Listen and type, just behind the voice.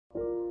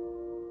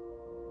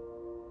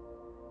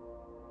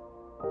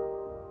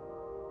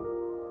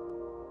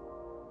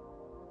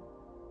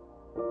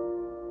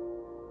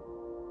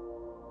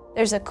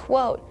There's a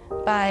quote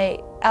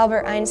by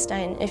Albert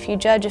Einstein: if you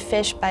judge a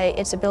fish by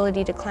its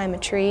ability to climb a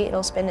tree,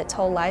 it'll spend its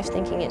whole life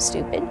thinking it's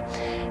stupid.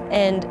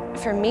 And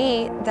for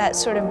me, that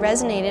sort of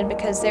resonated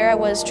because there I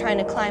was trying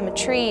to climb a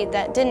tree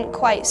that didn't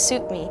quite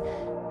suit me.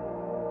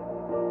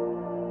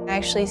 I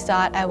actually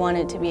thought I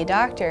wanted to be a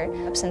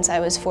doctor since I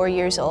was 4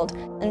 years old,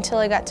 until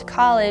I got to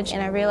college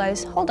and I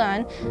realized, hold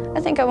on, I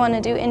think I want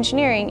to do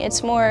engineering.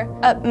 It's more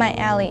up my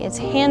alley. It's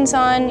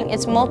hands-on,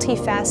 it's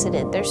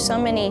multifaceted. There's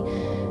so many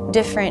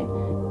different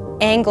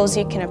angles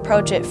you can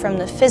approach it, from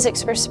the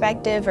physics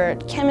perspective or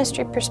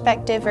chemistry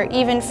perspective, or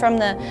even from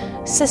the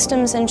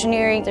systems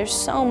engineering. There's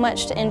so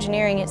much to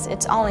engineering,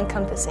 it's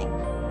all-encompassing.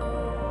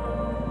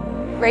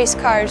 Race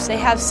cars, they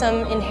have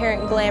some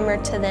inherent glamour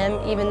to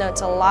them, even though it's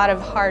a lot of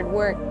hard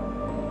work.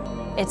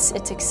 It's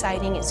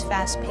exciting, it's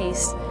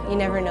fast-paced, you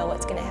never know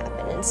what's going to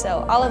happen. And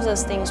so all of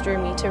those things drew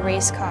me to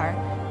race car.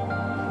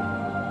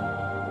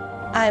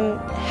 I'm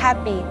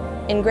happy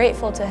and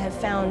grateful to have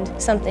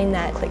found something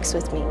that clicks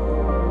with me.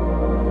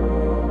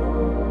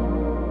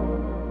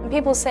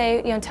 People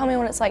say, tell me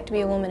what it's like to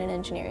be a woman in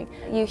engineering.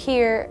 You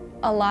hear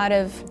a lot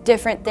of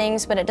different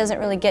things, but it doesn't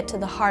really get to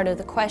the heart of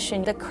the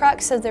question, the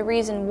crux of the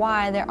reason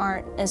why there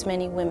aren't as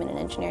many women in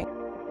engineering.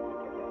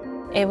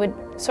 It would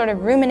sort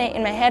of ruminate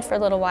in my head for a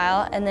little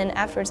while, and then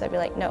afterwards I'd be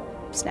like, no,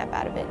 snap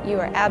out of it. You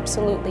are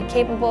absolutely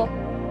capable.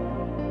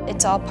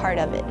 It's all part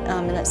of it,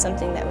 and that's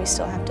something that we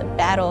still have to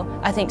battle,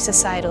 I think,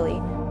 societally.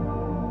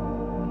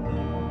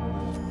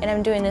 And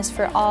I'm doing this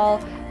for all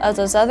of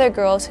those other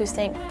girls who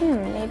think,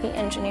 maybe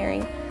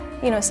engineering,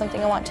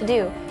 something I want to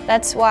do.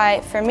 That's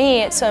why, for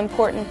me, it's so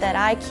important that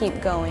I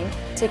keep going,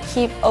 to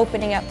keep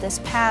opening up this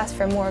path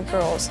for more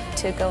girls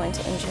to go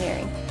into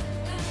engineering.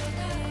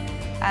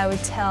 I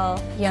would tell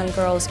young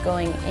girls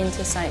going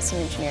into science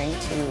and engineering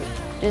to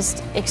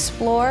just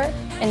explore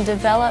and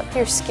develop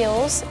your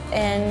skills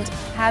and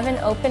have an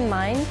open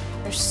mind.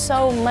 There's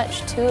so much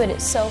to it,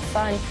 it's so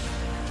fun.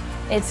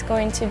 It's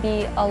going to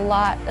be a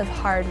lot of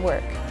hard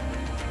work,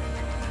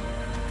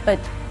 but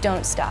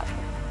don't stop.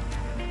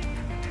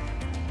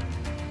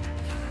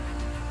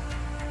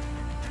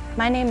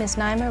 My name is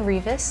Naima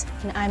Rivas,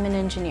 and I'm an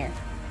engineer.